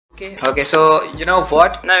Okay, so you know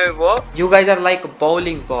what? No, what? You guys are like a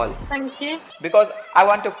bowling ball. Thank you. Because I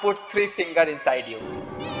want to put 3 fingers inside you.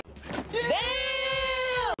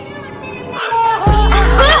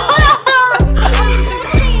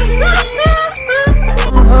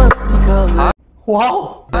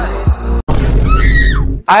 Wow!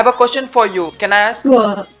 I have a question for you. Can I ask?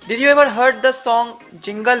 What? Did you ever heard the song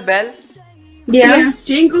Jingle Bell? Yeah.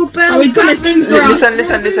 Jingle bell. Listen.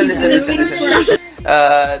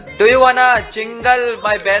 Do you wanna jingle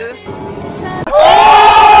my bell?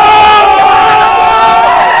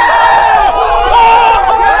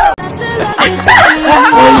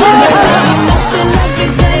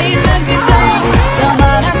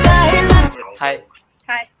 Hi.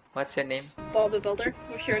 Hi. What's your name? Bob the Builder.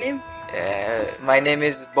 What's your name? My name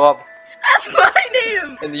is Bob. That's my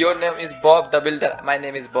name! And your name is Bob the Builder. My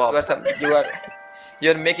name is Bob.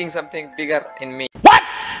 You're making something bigger in me. What?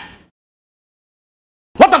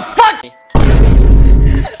 What the fuck?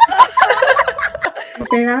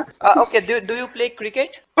 Say that. Okay, do you play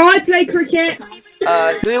cricket? Oh, I play cricket.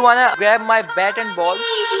 Do you wanna grab my bat and ball?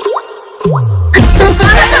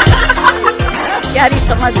 यारी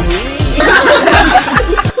समझ गई.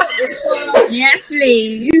 Yes,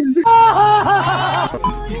 please.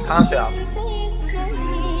 कहाँ से आप?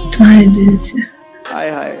 तुम्हारे दिल से. हाय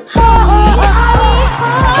हाय.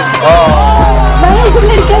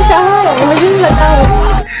 लड़का कहाँ है? मुझे बताओ.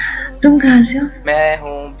 तुम कहाँ से हो? मैं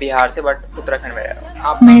हूँ बिहार से, बट उत्तराखंड में रह रहा हूँ.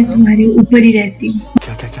 आप मैं कहाँ से हो? तुम्हारे ऊपर ही रहती हूँ.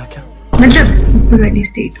 क्या क्या क्या क्या? मतलब ऊपर वाली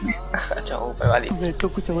स्टेट में. अच्छा, ऊपर वाली. मैं तो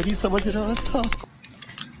कुछ और ही समझ रहा था.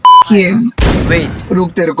 You. Wait. रुक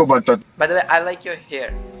तेरे को बता. By the way, I like your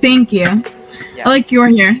hair. Thank you. Yeah. I like your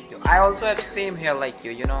hair. I also have same hair like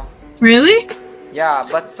you, you know. Really? Yeah,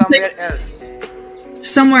 but somewhere else.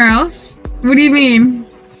 Somewhere else? What do you mean?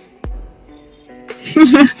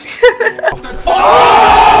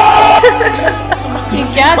 ये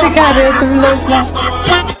क्या दिखा रहे हो तुम लोग?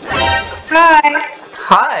 Hi.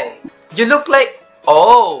 Hi. You look like.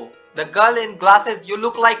 Oh, the girl in glasses. You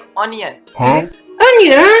look like onion. Huh?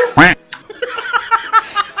 Onion?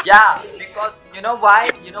 Yeah, because you know why?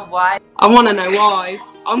 You know why? I want to know why.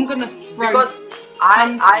 I'm gonna throw. Because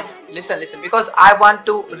I listen. Because I want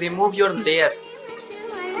to remove your layers.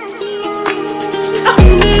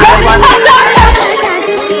 I want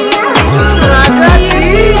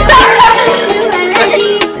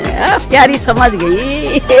यारी समझ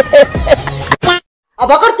गई.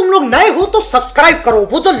 अब अगर तुम लोग नए हो तो सब्सक्राइब करो,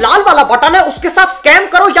 वो जो लाल वाला बटन है उसके साथ स्कैम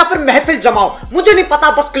करो या फिर महफिल जमाओ, मुझे नहीं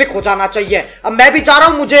पता, बस क्लिक हो जाना चाहिए. अब मैं भी जा रहा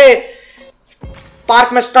हूं, मुझे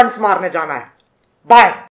पार्क में स्टंट्स मारने जाना है. बाय.